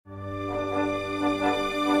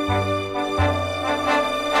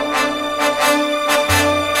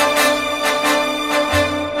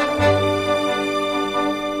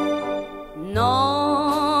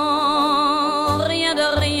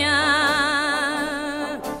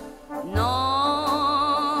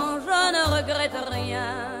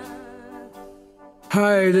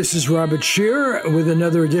Hi, this is Robert Scheer with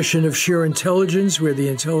another edition of Scheer Intelligence, where the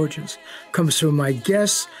intelligence comes from my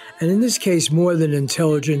guests. And in this case, more than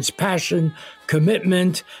intelligence, passion,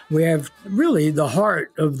 commitment. We have really the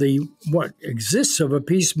heart of what exists of a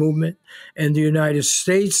peace movement in the United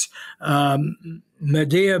States.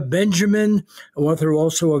 Medea Benjamin, author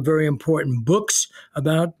also of very important books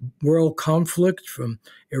about world conflict from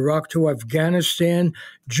Iraq to Afghanistan.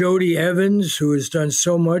 Jodie Evans, who has done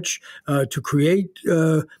so much to create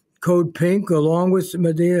CODEPINK along with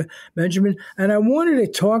Medea Benjamin. And I wanted to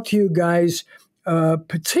talk to you guys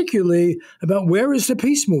particularly about where is the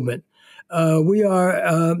peace movement?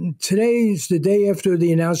 Today is the day after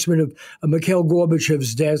the announcement of Mikhail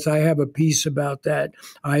Gorbachev's death. I have a piece about that.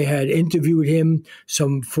 I had interviewed him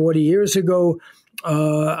some 40 years ago.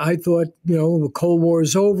 I thought, the Cold War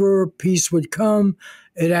is over, peace would come.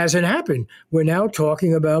 It hasn't happened. We're now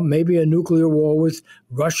talking about maybe a nuclear war with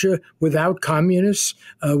Russia without communists,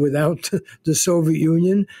 without the Soviet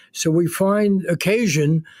Union. So we find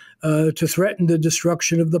occasion to threaten the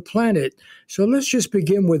destruction of the planet. So let's just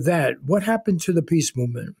begin with that. What happened to the peace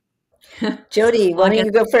movement? Jodie, why don't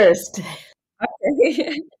you go first?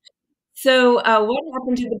 Okay. So what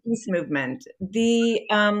happened to the peace movement? The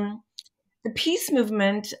peace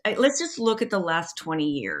movement, let's just look at the last 20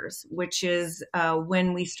 years, which is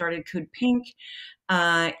when we started CODEPINK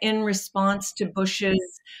in response to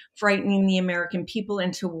Bush's frightening the American people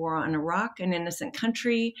into war on Iraq, an innocent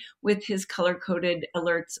country, with his color-coded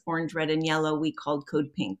alerts, orange, red, and yellow, we called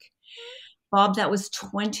CODEPINK. Bob, that was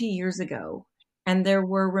 20 years ago. And there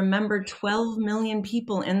were, remember, 12 million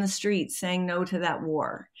people in the streets saying no to that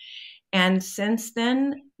war. And since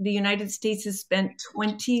then, the United States has spent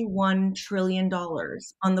 $21 trillion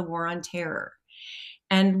on the war on terror.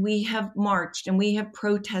 And we have marched and we have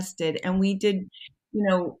protested and we did,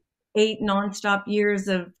 8 nonstop years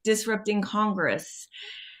of disrupting Congress.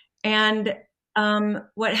 And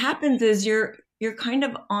what happens is you're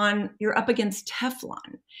up against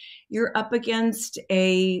Teflon. You're up against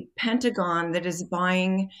a Pentagon that is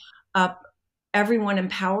buying up everyone in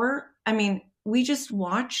power. I mean, we just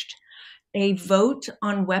watched a vote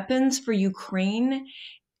on weapons for Ukraine.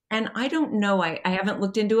 And I don't know, I haven't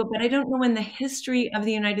looked into it, but I don't know in the history of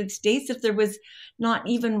the United States if there was not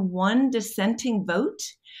even one dissenting vote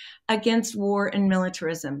against war and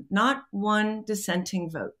militarism, not one dissenting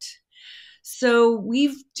vote. So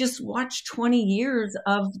we've just watched 20 years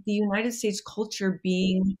of the United States culture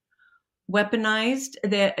being weaponized.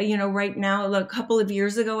 That, right now, a couple of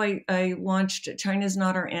years ago, I launched China's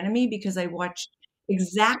Not Our Enemy because I watched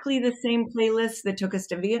exactly the same playlist that took us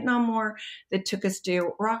to Vietnam War, that took us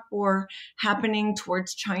to Iraq War, happening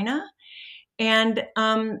towards China. And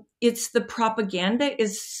it's the propaganda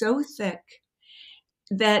is so thick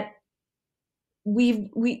that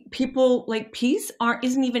people like peace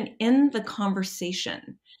isn't even in the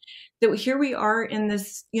conversation. That here we are in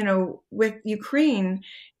this, with Ukraine,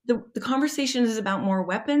 the conversation is about more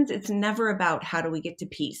weapons. It's never about how do we get to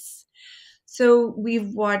peace. So we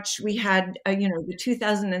had, the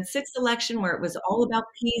 2006 election where it was all about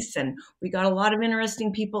peace and we got a lot of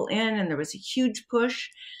interesting people in and there was a huge push.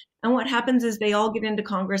 And what happens is they all get into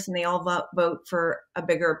Congress and they all vote for a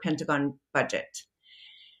bigger Pentagon budget.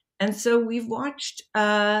 And so we've watched,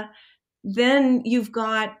 then you've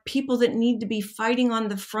got people that need to be fighting on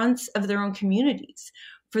the fronts of their own communities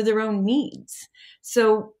for their own needs.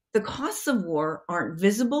 So the costs of war aren't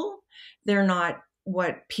visible. They're not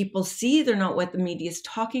what people see. They're not what the media is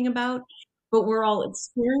talking about, but we're all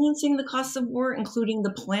experiencing the costs of war, including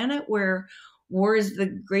the planet where war is the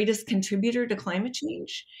greatest contributor to climate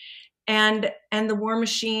change. And the war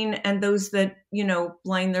machine and those that,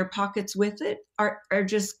 line their pockets with it are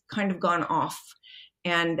just kind of gone off.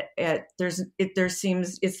 And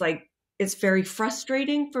it's very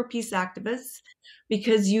frustrating for peace activists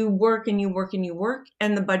because you work and you work and you work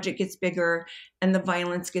and the budget gets bigger and the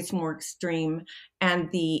violence gets more extreme and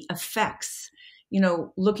the effects,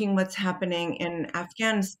 looking what's happening in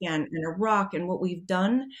Afghanistan and Iraq and what we've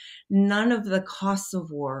done, none of the costs of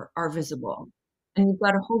war are visible. And you've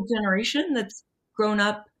got a whole generation that's grown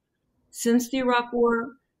up since the Iraq War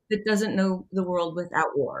that doesn't know the world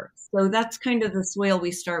without war. So that's kind of the swale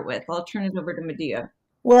we start with. I'll turn it over to Medea.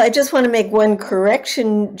 Well, I just want to make one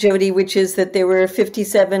correction, Jodie, which is that there were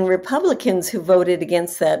 57 Republicans who voted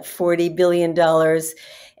against that $40 billion.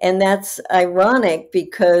 And that's ironic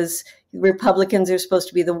because Republicans are supposed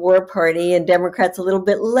to be the war party and Democrats a little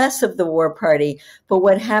bit less of the war party. But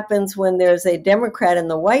what happens when there's a Democrat in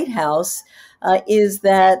the White House is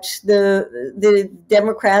that the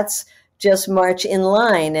Democrats just march in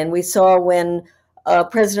line. And we saw when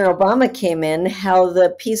President Obama came in, how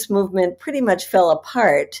the peace movement pretty much fell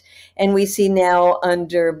apart. And we see now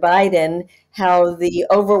under Biden how the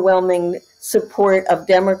overwhelming support of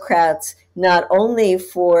Democrats, not only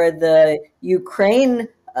for the Ukraine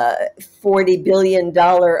 $40 billion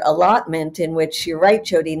allotment, in which you're right,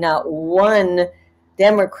 Jodie, not one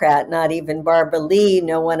Democrat, not even Barbara Lee,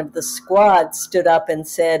 no one of the squad stood up and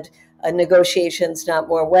said, negotiations, not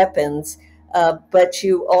more weapons. But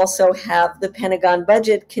you also have the Pentagon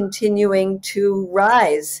budget continuing to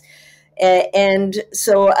rise. And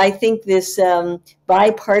so I think this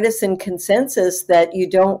bipartisan consensus that you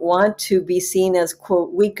don't want to be seen as,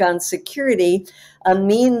 quote, weak on security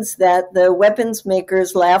means that the weapons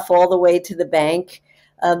makers laugh all the way to the bank.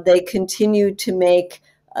 They continue to make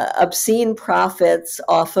obscene profits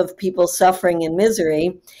off of people suffering in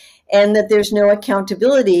misery, and that there's no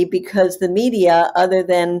accountability because the media, other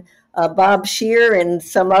than Bob Scheer and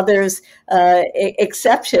some others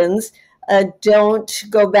exceptions, don't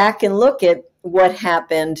go back and look at what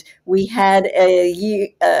happened. We had a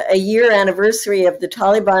year anniversary of the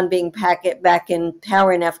Taliban being back in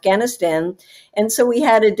power in Afghanistan. And so we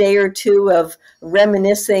had a day or two of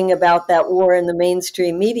reminiscing about that war in the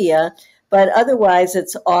mainstream media. But otherwise,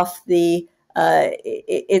 it's off the,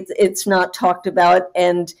 it's not talked about.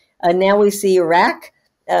 And now we see Iraq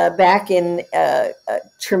back in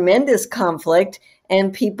tremendous conflict,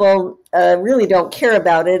 and people really don't care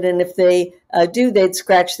about it. And if they do, they'd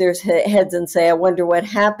scratch their heads and say, I wonder what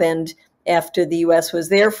happened after the U.S. was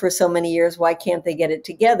there for so many years. Why can't they get it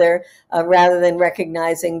together? Rather than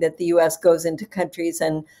recognizing that the U.S. goes into countries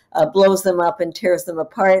and blows them up and tears them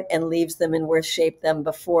apart and leaves them in worse shape than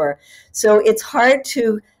before. So it's hard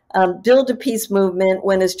to build a peace movement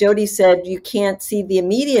when, as Jodie said, you can't see the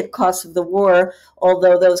immediate costs of the war,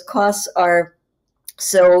 although those costs are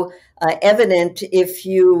so evident if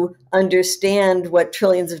you understand what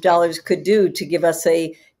trillions of dollars could do to give us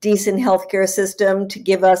a decent healthcare system, to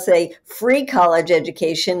give us a free college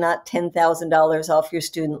education, not $10,000 off your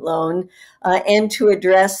student loan, and to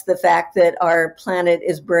address the fact that our planet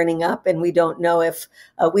is burning up and we don't know if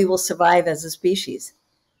we will survive as a species.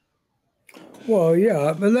 Well,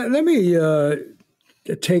 yeah, but let me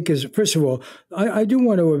take as, first of all, I do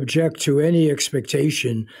want to object to any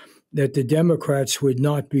expectation that the Democrats would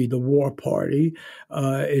not be the war party.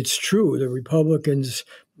 It's true, the Republicans,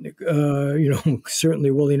 certainly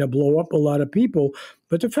willing to blow up a lot of people.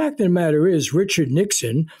 But the fact of the matter is, Richard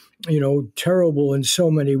Nixon, terrible in so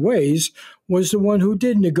many ways, was the one who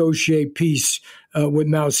did negotiate peace with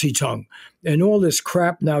Mao Zedong. And all this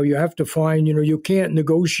crap now you have to find, you can't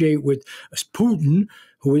negotiate with Putin,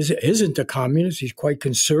 who isn't a communist. He's quite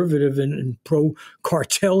conservative and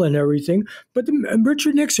pro-cartel and everything. But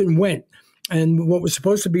Richard Nixon went. And what was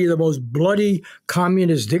supposed to be the most bloody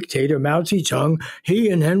communist dictator, Mao Zedong, he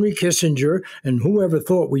and Henry Kissinger, and whoever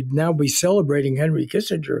thought we'd now be celebrating Henry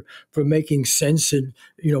Kissinger for making sense, and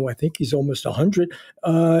I think he's almost 100,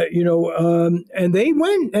 and they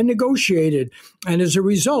went and negotiated. And as a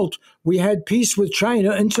result, we had peace with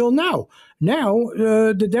China until now. Now,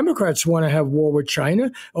 the Democrats want to have war with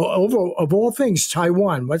China, of all things,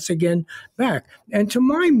 Taiwan, once again, back. And to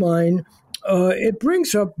my mind, it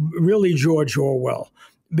brings up really George Orwell,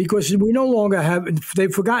 because we no longer have,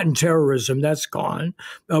 they've forgotten terrorism, that's gone.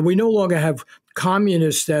 We no longer have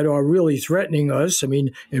communists that are really threatening us. I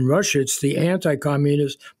mean, in Russia, it's the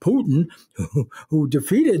anti-communist Putin who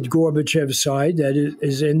defeated Gorbachev's side that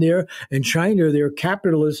is in there. In China, they're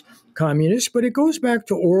capitalist communists. But it goes back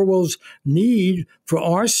to Orwell's need for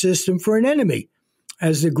our system for an enemy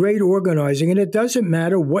as the great organizing. And it doesn't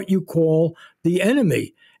matter what you call the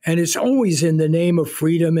enemy. And it's always in the name of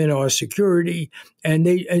freedom and our security. And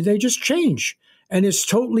they just change. And it's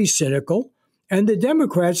totally cynical. And the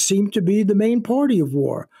Democrats seem to be the main party of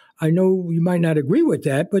war. I know you might not agree with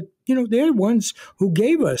that, but, they're the ones who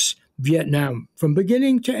gave us Vietnam from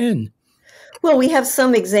beginning to end. Well, we have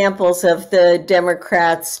some examples of the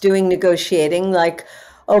Democrats doing negotiating, like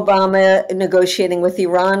Obama negotiating with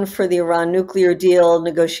Iran for the Iran nuclear deal,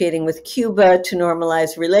 negotiating with Cuba to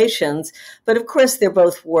normalize relations. But of course, they're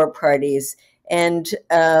both war parties. And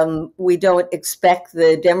we don't expect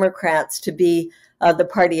the Democrats to be the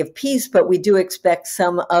party of peace, but we do expect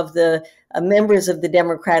some of the members of the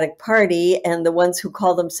Democratic Party and the ones who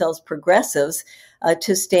call themselves progressives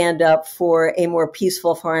to stand up for a more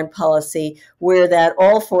peaceful foreign policy. Where that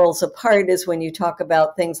all falls apart is when you talk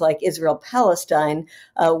about things like Israel-Palestine,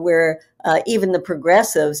 where even the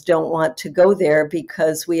progressives don't want to go there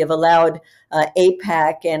because we have allowed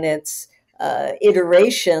AIPAC and its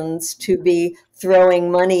iterations to be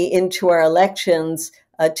throwing money into our elections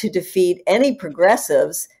to defeat any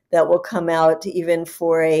progressives that will come out even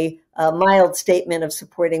for a mild statement of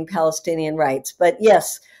supporting Palestinian rights. But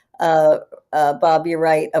yes, Bob, you're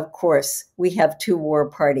right. Of course, we have two war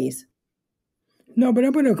parties. No, but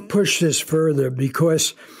I'm going to push this further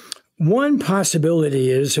because one possibility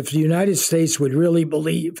is if the United States would really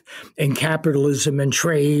believe in capitalism and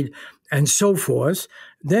trade and so forth,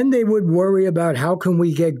 then they would worry about how can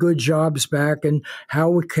we get good jobs back and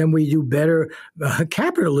how can we do better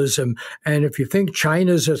capitalism. And if you think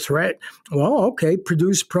China's a threat, well, okay,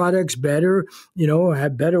 produce products better,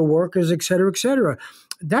 have better workers, et cetera, et cetera.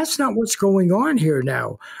 That's not what's going on here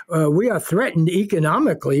now. We are threatened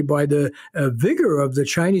economically by the vigor of the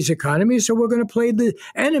Chinese economy, so we're going to play the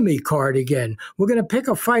enemy card again. We're going to pick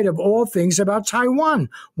a fight of all things about Taiwan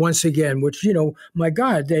once again, which, my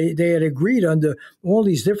God, they had agreed under all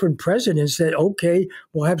these different presidents that, okay,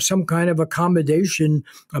 we'll have some kind of accommodation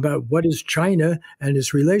about what is China and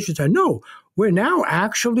its relations. No, we're now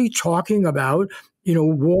actually talking about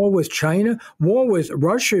war with China, war with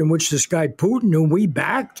Russia, in which this guy Putin, whom we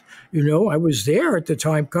backed, I was there at the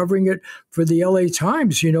time covering it for the LA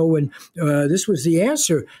Times, when this was the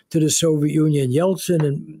answer to the Soviet Union, Yeltsin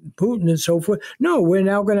and Putin and so forth. No, we're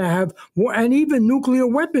now going to have war, and even nuclear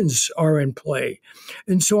weapons are in play.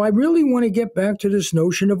 And so I really want to get back to this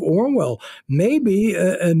notion of Orwell. Maybe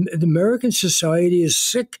the American society is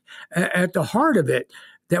sick at the heart of it,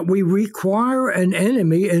 that we require an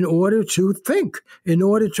enemy in order to think, in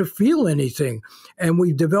order to feel anything. And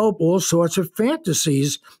we develop all sorts of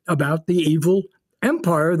fantasies about the evil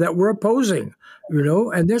empire that we're opposing,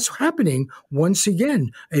 and that's happening once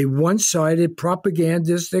again, a one-sided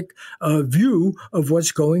propagandistic view of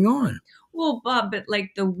what's going on. Well, Bob, but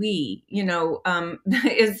like the we,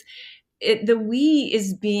 is the we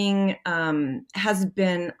is being has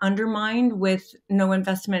been undermined with no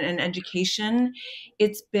investment in education.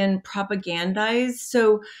 It's been propagandized.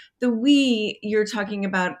 So the we you're talking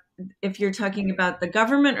about, if you're talking about the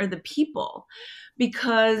government or the people,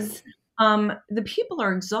 because the people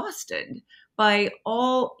are exhausted by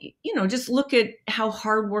all, just look at how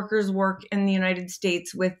hard workers work in the United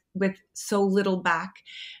States with so little back,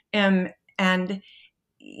 and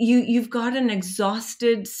you've got an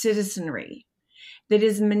exhausted citizenry that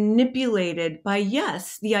is manipulated by,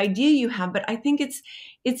 yes, the idea you have, but I think it's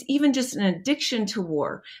even just an addiction to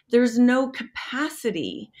war. There's no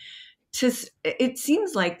capacity it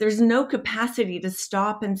seems like there's no capacity to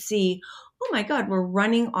stop and see, oh my God, we're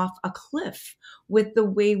running off a cliff with the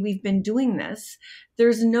way we've been doing this.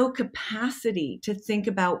 There's no capacity to think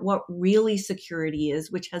about what really security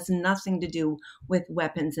is, which has nothing to do with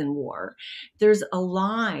weapons and war. There's a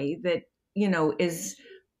lie that, is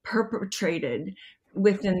perpetrated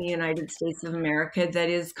within the United States of America that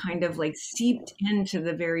is kind of like seeped into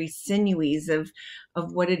the very sinews of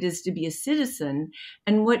what it is to be a citizen,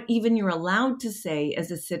 and what even you're allowed to say as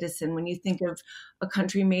a citizen when you think of a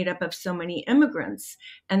country made up of so many immigrants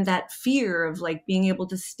and that fear of like being able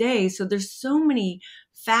to stay. So there's so many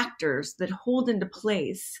factors that hold into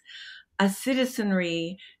place a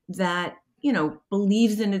citizenry that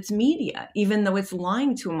believes in its media, even though it's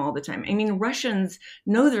lying to them all the time. I mean, Russians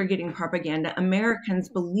know they're getting propaganda. Americans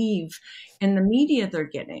believe in the media they're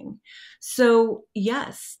getting. So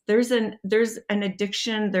yes, there's an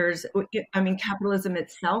addiction. Capitalism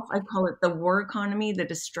itself, I call it the war economy, the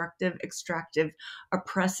destructive, extractive,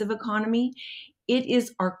 oppressive economy. It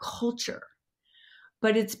is our culture,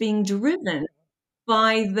 but it's being driven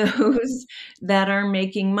by those that are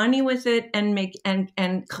making money with it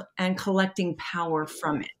and collecting power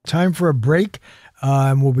from it. Time for a break,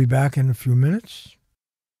 and we'll be back in a few minutes.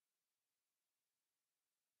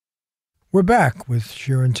 We're back with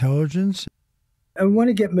Scheer Intelligence. I want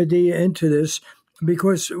to get Medea into this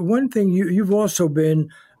because one thing you've also been,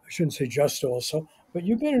 I shouldn't say just also, but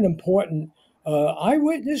you've been an important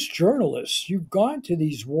eyewitness journalist. You've gone to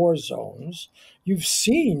these war zones. You've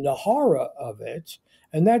seen the horror of it,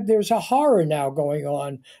 and that there's a horror now going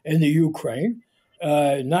on in the Ukraine.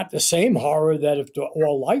 Not the same horror that if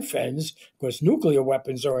all life ends, because nuclear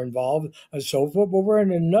weapons are involved and so forth, but we're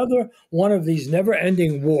in another one of these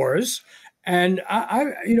never-ending wars. And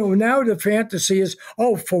now the fantasy is,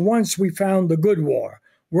 for once we found the good war.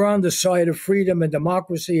 We're on the side of freedom and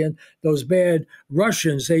democracy, and those bad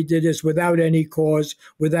Russians, they did this without any cause,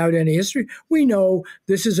 without any history. We know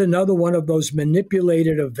this is another one of those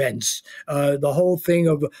manipulated events. The whole thing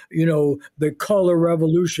of, the color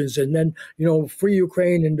revolutions and then, free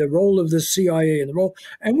Ukraine and the role of the CIA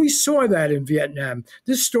and we saw that in Vietnam.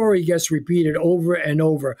 This story gets repeated over and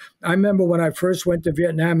over. I remember when I first went to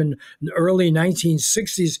Vietnam in the early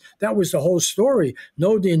 1960s, that was the whole story.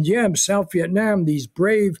 No Dien Diem, South Vietnam, these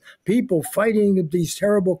brave brave people fighting these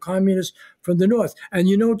terrible communists from the north. And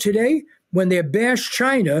today, when they bash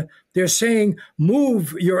China, they're saying,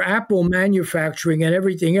 move your Apple manufacturing and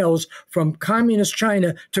everything else from communist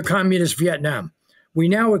China to communist Vietnam. We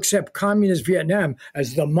now accept communist Vietnam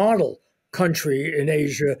as the model country in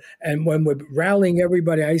Asia. And when we're rallying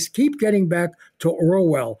everybody, I keep getting back to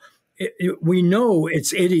Orwell. We know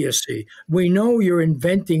it's idiocy. We know you're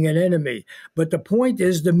inventing an enemy. But the point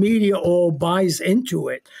is the media all buys into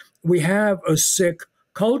it. We have a sick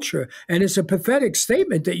culture. And it's a pathetic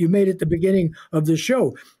statement that you made at the beginning of the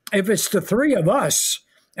show. If it's the three of us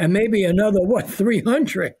and maybe another,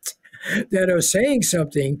 300 that are saying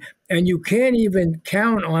something, and you can't even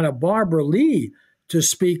count on a Barbara Lee to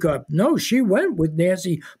speak up. No, she went with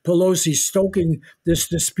Nancy Pelosi stoking this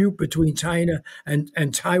dispute between China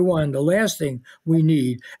and Taiwan, the last thing we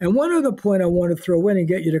need. And one other point I want to throw in and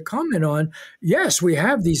get you to comment on, yes, we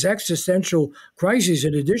have these existential crises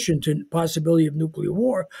in addition to possibility of nuclear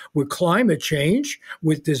war, with climate change,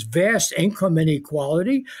 with this vast income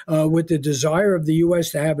inequality, with the desire of the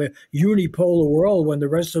U.S. to have a unipolar world when the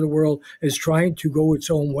rest of the world is trying to go its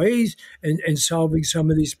own ways in solving some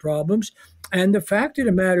of these problems. And the fact of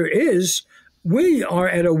the matter is, we are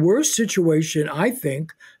at a worse situation, I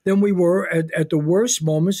think, than we were at the worst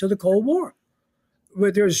moments of the Cold War,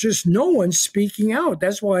 where there's just no one speaking out.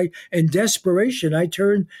 That's why, in desperation, I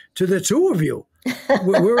turned to the two of you.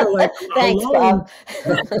 We're like Thanks, alone. Bob.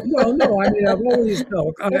 Well, no, I mean, I've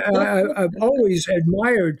always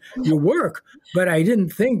admired your work, but I didn't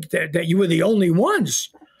think that you were the only ones.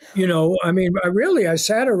 I mean, I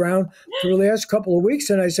sat around for the last couple of weeks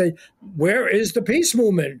and I said, where is the peace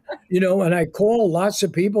movement? And I call lots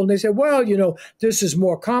of people and they said, well, this is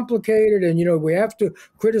more complicated and, we have to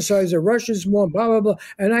criticize the Russians more, blah, blah, blah.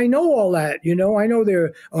 And I know all that, I know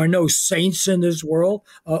there are no saints in this world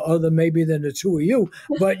other maybe than the two of you.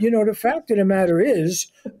 But, the fact of the matter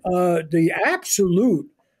is the absolute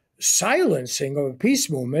silencing of a peace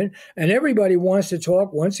movement, and everybody wants to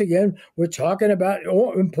talk. Once again, we're talking about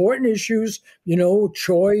important issues,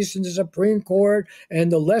 choice in the Supreme Court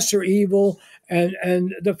and the lesser evil.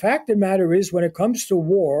 And the fact of the matter is, when it comes to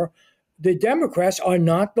war, the Democrats are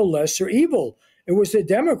not the lesser evil. It was the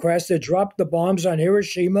Democrats that dropped the bombs on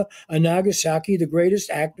Hiroshima and Nagasaki, the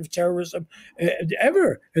greatest act of terrorism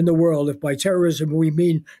ever in the world. If by terrorism we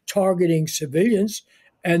mean targeting civilians.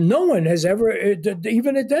 And no one has ever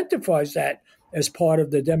even identifies that as part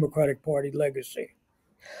of the Democratic Party legacy.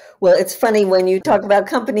 Well, it's funny when you talk about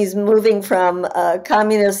companies moving from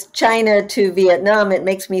communist China to Vietnam, it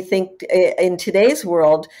makes me think in today's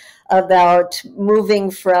world about moving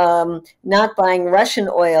from not buying Russian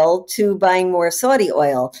oil to buying more Saudi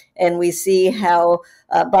oil. And we see how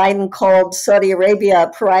Biden called Saudi Arabia a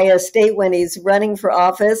pariah state when he's running for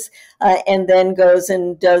office, and then goes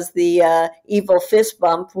and does the evil fist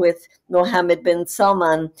bump with Mohammed bin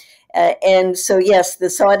Salman. And so, yes, the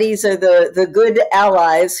Saudis are the good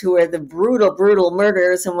allies who are the brutal, brutal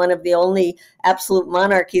murderers and one of the only absolute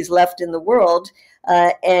monarchies left in the world.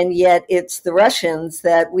 And yet it's the Russians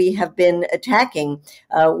that we have been attacking.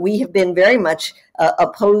 We have been very much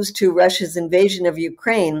opposed to Russia's invasion of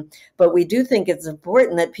Ukraine, but we do think it's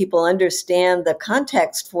important that people understand the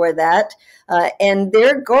context for that. And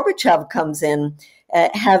there Gorbachev comes in,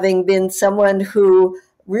 having been someone who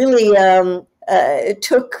really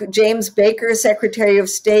took James Baker, Secretary of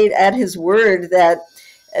State, at his word that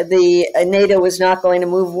the NATO was not going to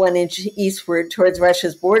move 1 inch eastward towards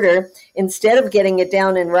Russia's border. Instead of getting it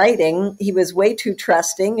down in writing, he was way too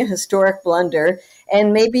trusting, a historic blunder.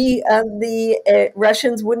 And maybe the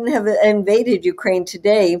Russians wouldn't have invaded Ukraine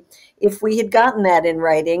today if we had gotten that in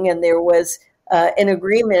writing and there was an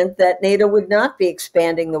agreement that NATO would not be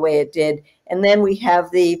expanding the way it did. And then we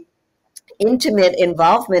have the intimate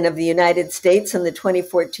involvement of the United States in the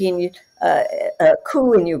 2014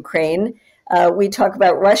 coup in Ukraine. We talk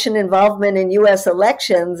about Russian involvement in U.S.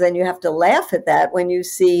 elections, and you have to laugh at that when you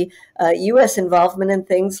see U.S. involvement in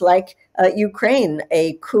things like Ukraine,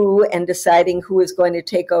 a coup, and deciding who is going to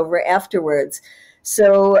take over afterwards.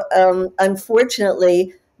 So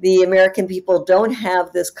unfortunately, the American people don't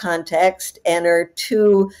have this context and are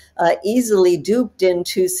too easily duped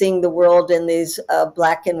into seeing the world in these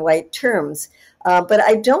black and white terms. But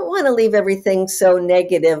I don't want to leave everything so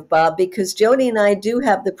negative, Bob, because Jodie and I do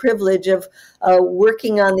have the privilege of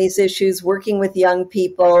working on these issues, working with young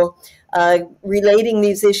people, relating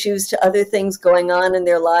these issues to other things going on in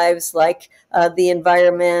their lives, like the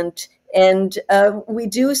environment. And we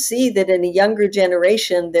do see that in a younger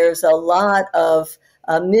generation, there's a lot of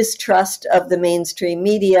mistrust of the mainstream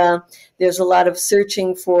media. There's a lot of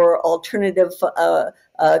searching for alternative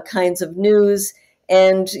kinds of news.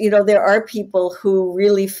 And, there are people who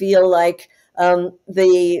really feel like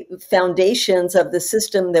the foundations of the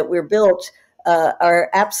system that we're built are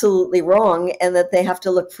absolutely wrong, and that they have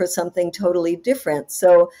to look for something totally different.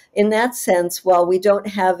 So in that sense, while we don't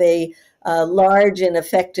have a large and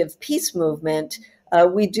effective peace movement,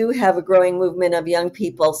 we do have a growing movement of young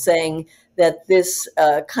people saying that this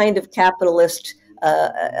kind of capitalist,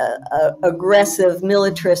 aggressive,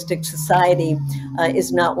 militaristic society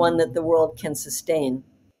is not one that the world can sustain.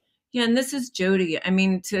 Yeah, and this is Jodie. I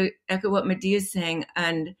mean, to echo what Medea is saying,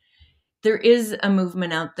 and there is a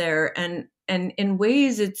movement out there, and in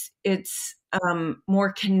ways it's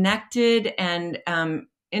more connected and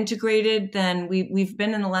integrated than we've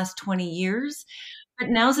been in the last 20 years. But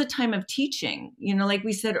now's a time of teaching, like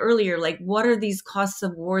we said earlier, like what are these costs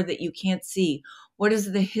of war that you can't see? What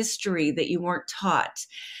is the history that you weren't taught?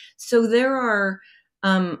 So there are,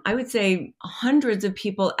 I would say, hundreds of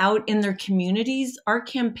people out in their communities. Our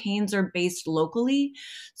campaigns are based locally.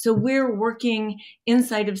 So we're working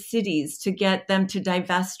inside of cities to get them to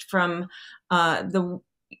divest from the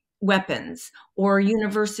weapons, or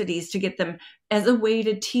universities to get them as a way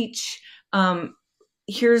to teach.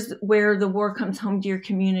 Here's where the war comes home to your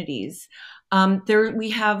communities. We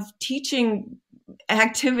have teaching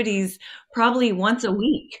activities probably once a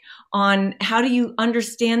week on how do you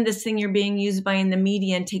understand this thing you're being used by in the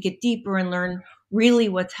media and take it deeper and learn really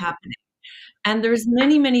what's happening. And there's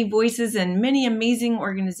many, many voices and many amazing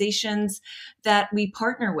organizations that we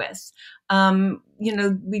partner with.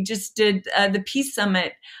 We just did the Peace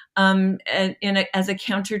Summit as a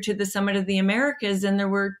counter to the Summit of the Americas, and there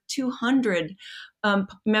were 200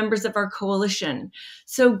 members of our coalition.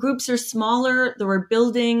 So groups are smaller, they were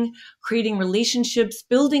creating relationships,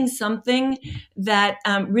 building something that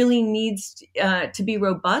really needs to be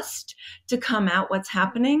robust to come out what's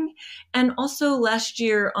happening. And also last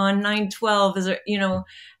year on 9/12,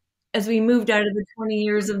 as we moved out of the 20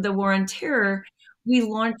 years of the war on terror, we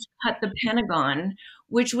launched Cut the Pentagon,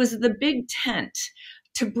 which was the big tent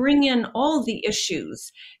to bring in all the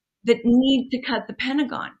issues that need to cut the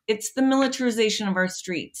Pentagon. It's the militarization of our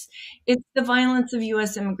streets. It's the violence of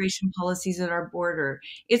U.S. immigration policies at our border.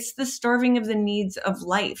 It's the starving of the needs of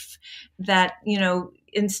life that,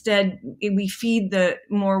 instead we feed the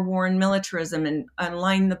more war and militarism and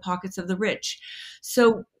line the pockets of the rich.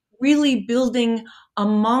 So really building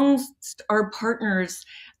amongst our partners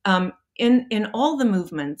in all the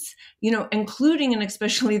movements, including and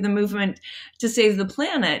especially the movement to save the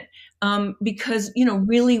planet, because,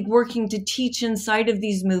 really working to teach inside of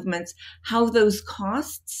these movements how those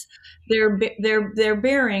costs they're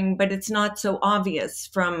bearing, but it's not so obvious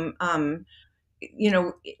from,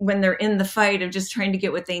 when they're in the fight of just trying to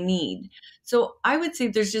get what they need. So I would say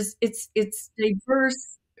there's just, it's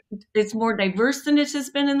diverse. It's more diverse than it has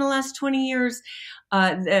been in the last 20 years.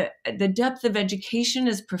 The depth of education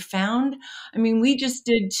is profound. I mean, we just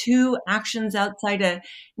did 2 actions outside of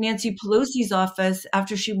Nancy Pelosi's office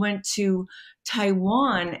after she went to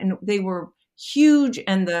Taiwan, and they were huge.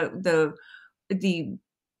 And the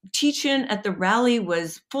teach-in at the rally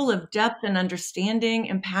was full of depth and understanding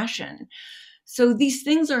and passion. So these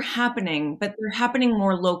things are happening, but they're happening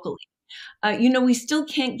more locally. We still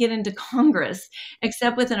can't get into Congress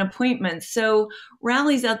except with an appointment. So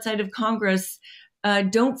rallies outside of Congress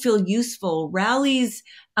don't feel useful. Rallies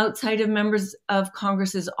outside of members of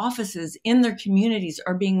Congress's offices in their communities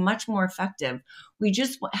are being much more effective. We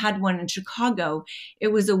just had one in Chicago. It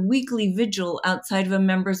was a weekly vigil outside of a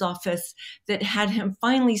member's office that had him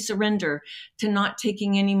finally surrender to not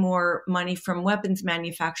taking any more money from weapons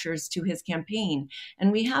manufacturers to his campaign.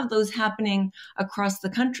 And we have those happening across the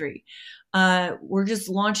country. We're just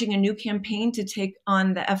launching a new campaign to take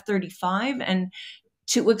on the F-35 and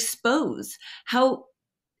to expose how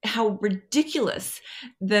ridiculous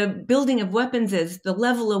the building of weapons is, the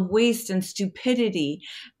level of waste and stupidity,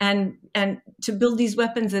 and to build these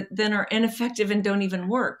weapons that then are ineffective and don't even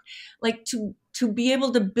work. Like to be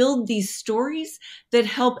able to build these stories that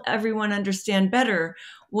help everyone understand better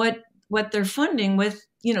what they're funding with,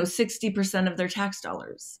 60% of their tax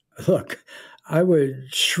dollars. Look, I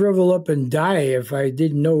would shrivel up and die if I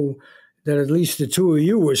didn't know that at least the 2 of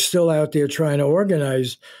you were still out there trying to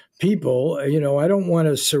organize people. I don't want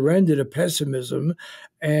to surrender to pessimism.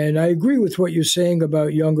 And I agree with what you're saying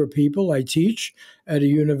about younger people. I teach at a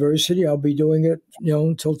university. I'll be doing it,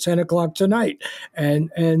 until 10 o'clock tonight.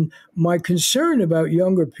 And my concern about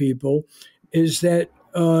younger people is that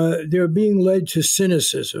they're being led to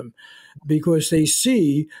cynicism because they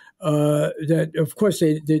see that, of course,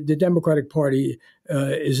 the Democratic Party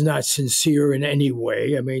is not sincere in any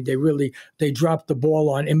way. I mean, they dropped the ball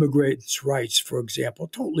on immigrants' rights, for example,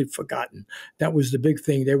 totally forgotten. That was the big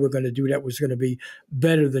thing they were going to do. That was going to be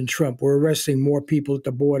better than Trump. We're arresting more people at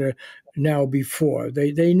the border now before.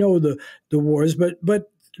 They know the wars, but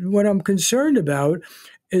what I'm concerned about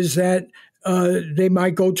is that they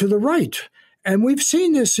might go to the right. And we've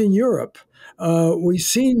seen this in Europe. We've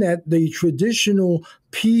seen that the traditional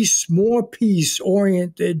more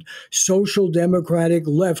peace-oriented social democratic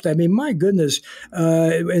left. I mean, my goodness,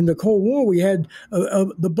 in the Cold War, we had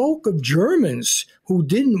the bulk of Germans who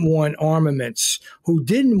didn't want armaments, who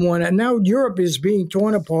didn't want, and now Europe is being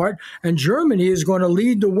torn apart, and Germany is going to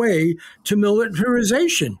lead the way to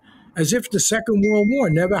militarization, as if the Second World War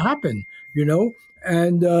never happened, you know?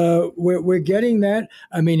 And we're getting that.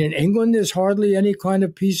 I mean, in England, there's hardly any kind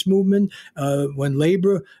of peace movement. When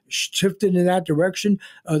labor shifted in that direction,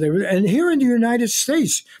 and here in the United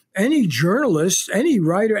States, any journalist, any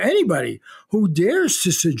writer, anybody who dares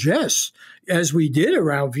to suggest, as we did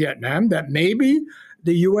around Vietnam, that maybe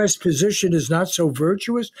the U.S. position is not so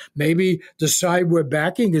virtuous. Maybe the side we're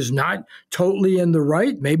backing is not totally in the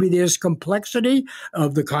right. Maybe there's complexity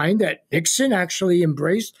of the kind that Nixon actually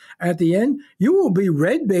embraced at the end. You will be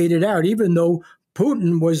red-baited out, even though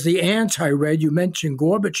Putin was the anti-red. You mentioned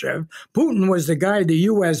Gorbachev. Putin was the guy the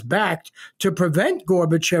U.S. backed to prevent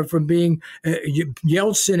Gorbachev from being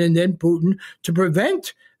Yeltsin and then Putin, to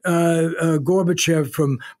prevent Gorbachev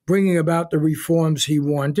from bringing about the reforms he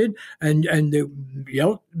wanted, and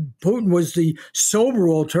Putin was the sober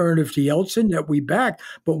alternative to Yeltsin that we backed.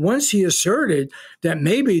 But once he asserted that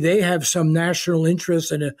maybe they have some national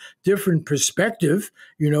interest and a different perspective,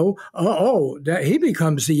 that he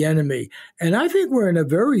becomes the enemy. And I think we're in a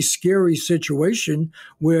very scary situation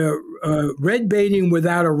where red baiting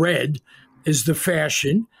without a red is the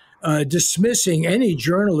fashion. Dismissing any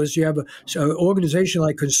journalist. You have an organization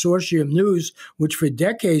like Consortium News, which for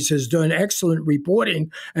decades has done excellent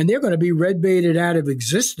reporting, and they're going to be red-baited out of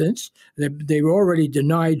existence. They've already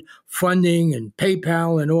denied funding and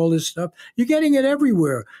PayPal and all this stuff. You're getting it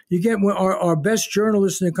everywhere. You get our best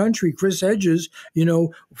journalist in the country, Chris Hedges,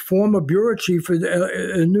 former bureau chief for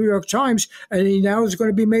the New York Times, and he now is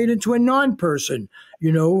going to be made into a non-person.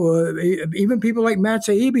 Even people like Matt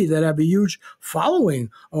Taibbi that have a huge following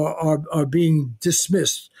are being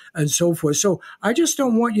dismissed and so forth. So I just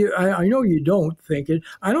don't want you, I know you don't think it,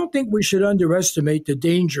 I don't think we should underestimate the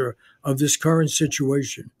danger of this current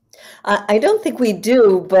situation. I don't think we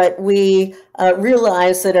do, but we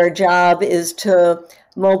realize that our job is to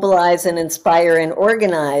mobilize and inspire and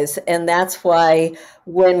organize. And that's why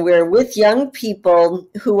when we're with young people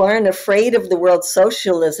who aren't afraid of the world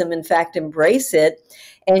socialism, in fact, embrace it,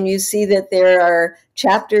 and you see that there are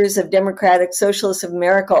chapters of Democratic Socialists of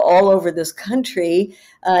America all over this country,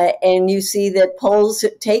 and you see that polls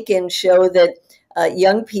taken show that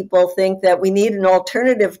young people think that we need an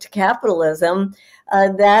alternative to capitalism,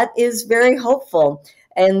 that is very hopeful.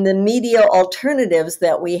 And the media alternatives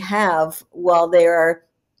that we have, while they are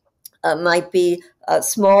might be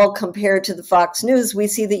small compared to the Fox News, we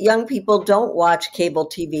see that young people don't watch cable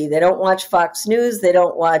TV. They don't watch Fox News. They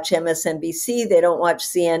don't watch MSNBC. They don't watch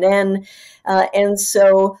CNN. And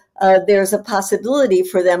so there's a possibility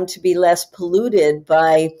for them to be less polluted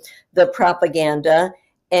by the propaganda.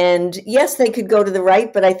 And yes, they could go to the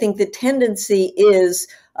right, but I think the tendency is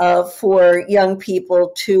for young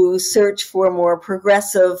people to search for more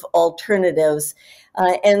progressive alternatives.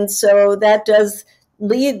 And so that does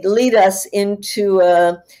lead us into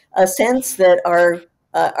a sense that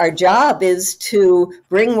our job is to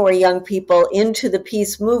bring more young people into the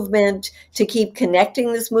peace movement, to keep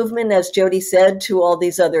connecting this movement, as Jodie said, to all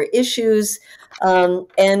these other issues,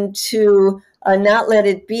 and to not let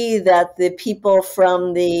it be that the people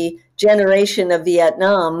from the generation of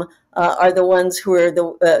Vietnam are the ones who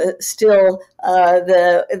are still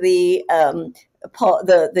the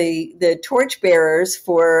torchbearers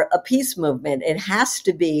for a peace movement. It has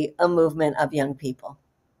to be a movement of young people.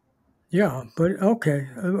 Yeah, but okay,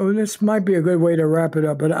 this might be a good way to wrap it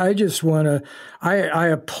up. But I just want to, I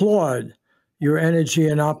applaud your energy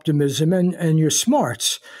and optimism and your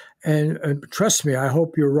smarts. And trust me, I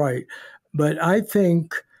hope you're right. But I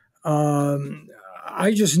think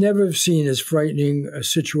I just never have seen as frightening a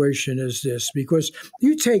situation as this, because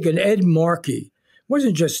you take an Ed Markey. It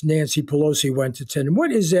wasn't just Nancy Pelosi went to 10.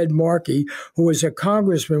 What is Ed Markey, who was a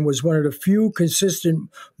congressman, was one of the few consistent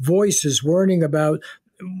voices warning about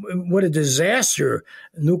what a disaster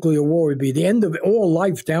nuclear war would be. The end of all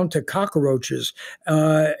life down to cockroaches.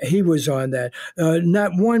 He was on that.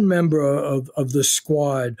 Not one member of the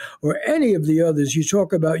squad or any of the others. You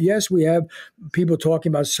talk about, yes, we have people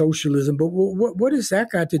talking about socialism, but what has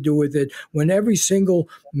that got to do with it when every single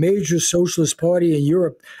major socialist party in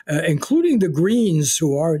Europe, including the Greens,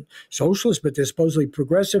 who aren't socialists, but they're supposedly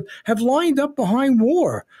progressive, have lined up behind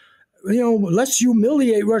war? Let's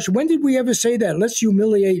humiliate Russia. When did we ever say that? Let's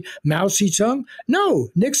humiliate Mao Zedong? No,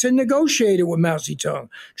 Nixon negotiated with Mao Zedong,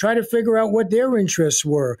 try to figure out what their interests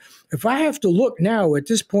were. If I have to look now at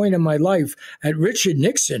this point in my life at Richard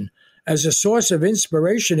Nixon as a source of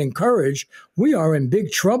inspiration and courage, we are in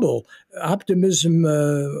big trouble, optimism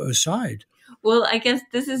aside. Well, I guess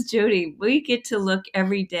this is Jodie. We get to look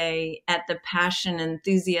every day at the passion,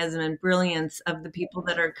 enthusiasm, and brilliance of the people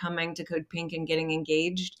that are coming to Code Pink and getting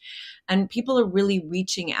engaged. And people are really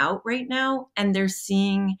reaching out right now, and they're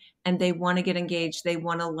seeing and they want to get engaged. They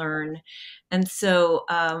want to learn. And so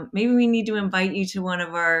maybe we need to invite you to one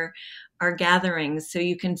of our gatherings so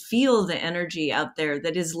you can feel the energy out there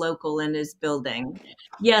that is local and is building.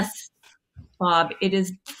 Yes, Bob, it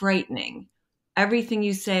is frightening. Everything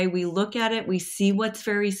you say, we look at it, we see what's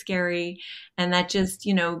very scary, and that just,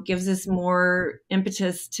 gives us more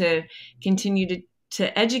impetus to continue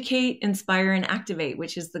to educate, inspire, and activate,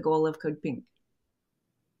 which is the goal of Code Pink.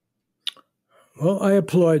 Well, I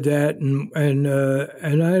applaud that, and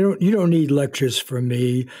you don't need lectures from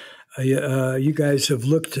me. You guys have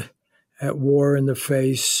looked at war in the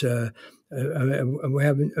face. I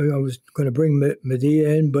was going to bring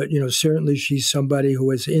Medea in, but certainly she's somebody who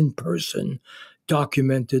has in person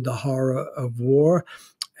documented the horror of war.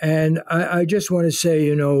 And I just want to say,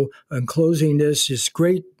 in closing this, it's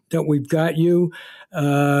great that we've got you.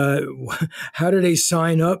 How do they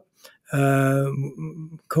sign up?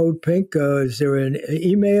 Code Pink, is there an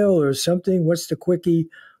email or something? What's the quickie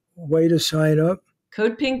way to sign up?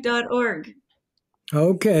 Codepink.org.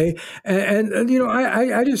 Okay. And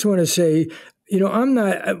I just want to say, I'm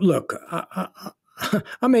not, look,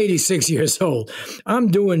 I'm 86 years old. I'm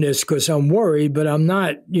doing this because I'm worried, but I'm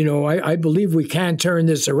not, I believe we can turn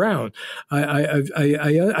this around. I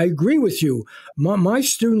agree with you. My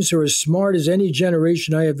students are as smart as any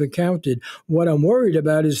generation I have encountered. What I'm worried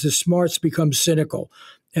about is the smarts become cynical.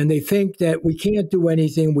 And they think that we can't do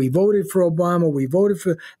anything. We voted for Obama. We voted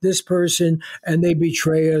for this person, and they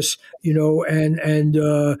betray us,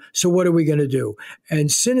 so what are we going to do? And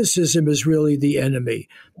cynicism is really the enemy,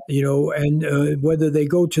 and whether they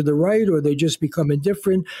go to the right or they just become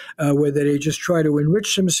indifferent, whether they just try to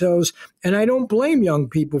enrich themselves. And I don't blame young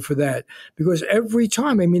people for that, because every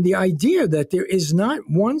time, the idea that there is not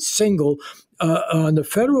one single on the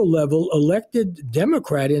federal level elected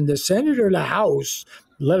Democrat in the Senate or the House,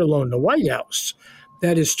 let alone the White House,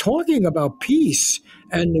 that is talking about peace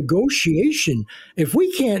and negotiation. If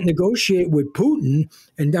we can't negotiate with Putin,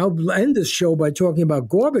 and I'll end this show by talking about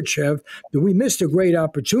Gorbachev, that we missed a great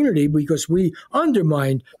opportunity because we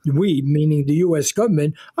meaning the U.S.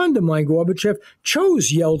 government, undermined Gorbachev,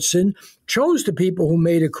 chose Yeltsin, chose the people who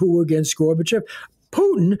made a coup against Gorbachev.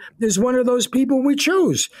 Putin is one of those people we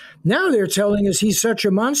chose. Now they're telling us he's such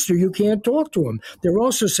a monster, you can't talk to him. They're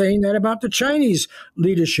also saying that about the Chinese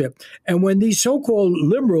leadership. And when these so-called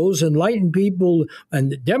liberals, enlightened people, and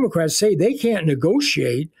the Democrats say they can't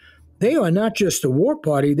negotiate, they are not just a war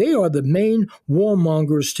party, they are the main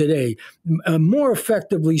warmongers today, more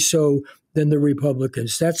effectively so than the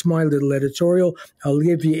Republicans. That's my little editorial. I'll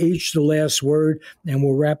give you each the last word, and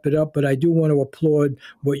we'll wrap it up. But I do want to applaud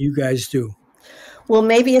what you guys do. Well,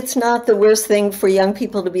 maybe it's not the worst thing for young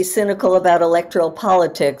people to be cynical about electoral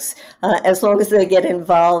politics, as long as they get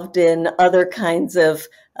involved in other kinds of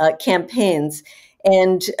campaigns.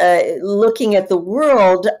 And looking at the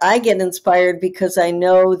world, I get inspired because I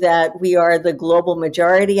know that we are the global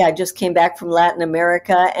majority. I just came back from Latin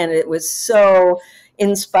America, and it was so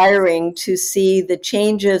inspiring to see the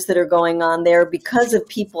changes that are going on there because of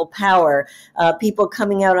people power, people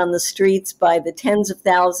coming out on the streets by the tens of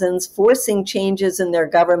thousands, forcing changes in their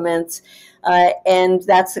governments. And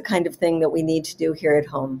that's the kind of thing that we need to do here at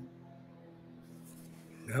home.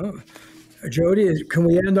 No. Jodie, can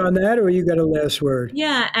we end on that, or you got a last word?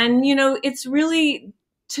 Yeah. And, it's really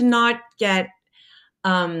to not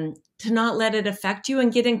let it affect you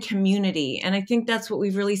and get in community. And I think that's what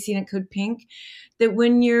we've really seen at Code Pink, that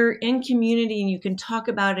when you're in community and you can talk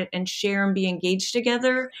about it and share and be engaged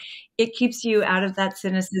together, it keeps you out of that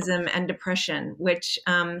cynicism and depression, which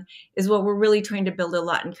is what we're really trying to build a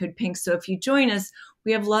lot in Code Pink. So if you join us,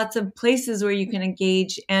 We have lots of places where you can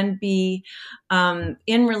engage and be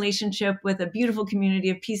in relationship with a beautiful community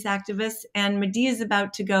of peace activists. And Medea is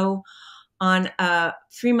about to go on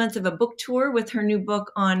 3 months of a book tour with her new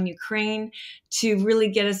book on Ukraine to really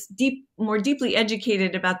get us more deeply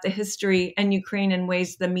educated about the history and Ukraine in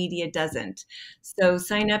ways the media doesn't. So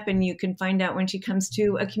sign up and you can find out when she comes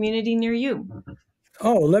to a community near you.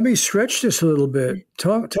 Oh, let me stretch this a little bit.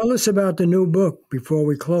 Tell us about the new book before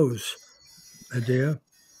we close, Medea.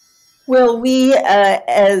 Well, we,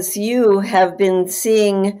 as you have been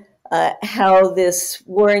seeing how this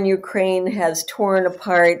war in Ukraine has torn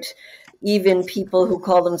apart even people who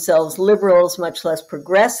call themselves liberals, much less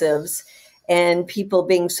progressives, and people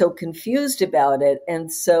being so confused about it.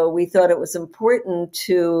 And so we thought it was important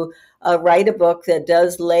to write a book that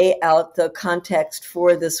does lay out the context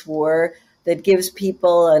for this war, that gives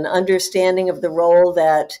people an understanding of the role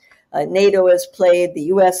that NATO has played, the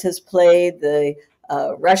U.S. has played, the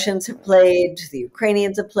Russians have played, the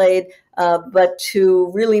Ukrainians have played, but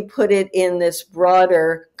to really put it in this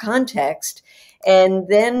broader context, and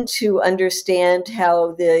then to understand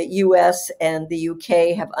how the U.S. and the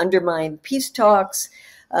U.K. have undermined peace talks,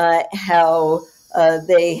 how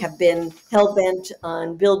they have been hell-bent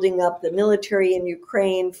on building up the military in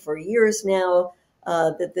Ukraine for years now,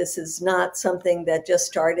 that this is not something that just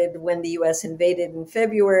started when the U.S. invaded in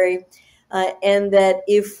February, and that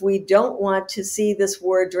if we don't want to see this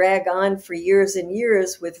war drag on for years and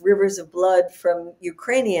years with rivers of blood from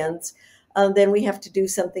Ukrainians, then we have to do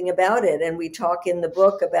something about it. And we talk in the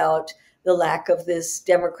book about the lack of this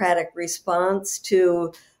democratic response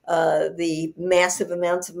to the massive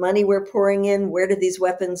amounts of money we're pouring in. Where do these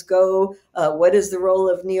weapons go? What is the role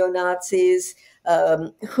of neo-Nazis?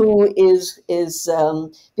 Who is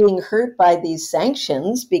being hurt by these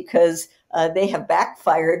sanctions because they have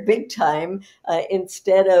backfired big time.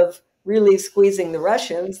 Instead of really squeezing the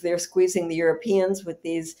Russians, they're squeezing the Europeans with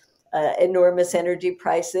these enormous energy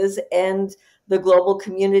prices, and the global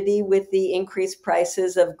community with the increased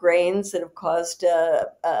prices of grains that have caused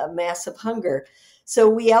massive hunger. So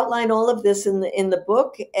we outline all of this in the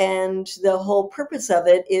book, and the whole purpose of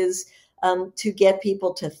it is to get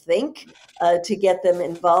people to think, to get them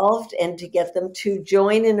involved, and to get them to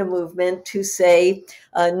join in a movement to say,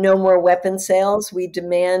 no more weapon sales, we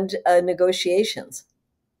demand negotiations.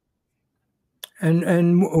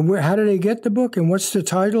 And how do they get the book, and what's the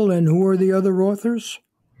title, and who are the other authors?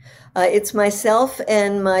 It's myself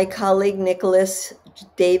and my colleague Nicholas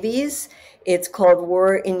Davies. It's called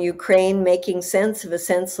War in Ukraine, Making Sense of a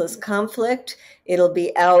Senseless Conflict. It'll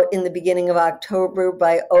be out in the beginning of October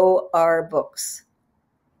by OR Books.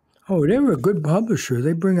 Oh, they were a good publisher.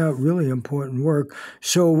 They bring out really important work.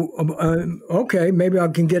 So, okay, maybe I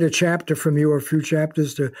can get a chapter from you or a few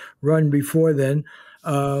chapters to run before then.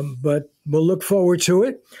 But we'll look forward to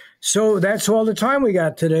it. So that's all the time we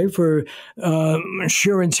got today for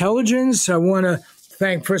Scheer Intelligence. I want to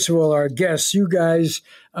thank, first of all, our guests. You guys,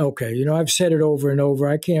 okay, I've said it over and over.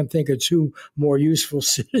 I can't think of two more useful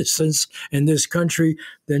citizens in this country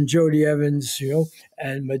than Jodie Evans,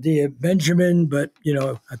 and Medea Benjamin. But,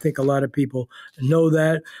 I think a lot of people know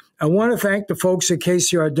that. I want to thank the folks at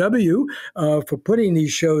KCRW for putting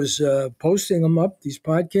these shows, posting them up, these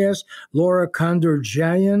podcasts. Laura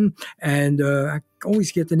Kondorjian, and I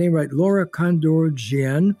always get the name right, Laura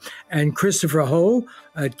Kondorjian, and Christopher Ho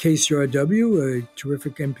at KCRW, a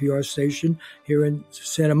terrific NPR station here in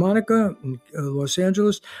Santa Monica, Los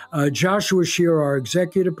Angeles. Joshua Scheer, our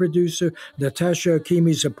executive producer. Natasha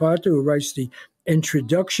Akimi Zapata, who writes the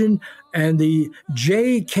introduction, and the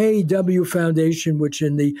JKW Foundation, which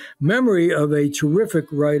in the memory of a terrific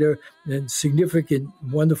writer and significant,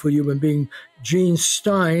 wonderful human being, Gene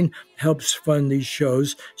Stein, helps fund these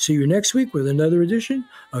shows. See you next week with another edition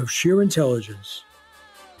of Scheer Intelligence.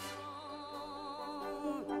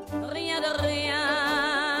 Rien de rien,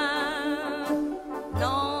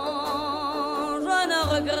 non, je ne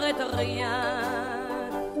regrette rien,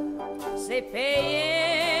 c'est payé.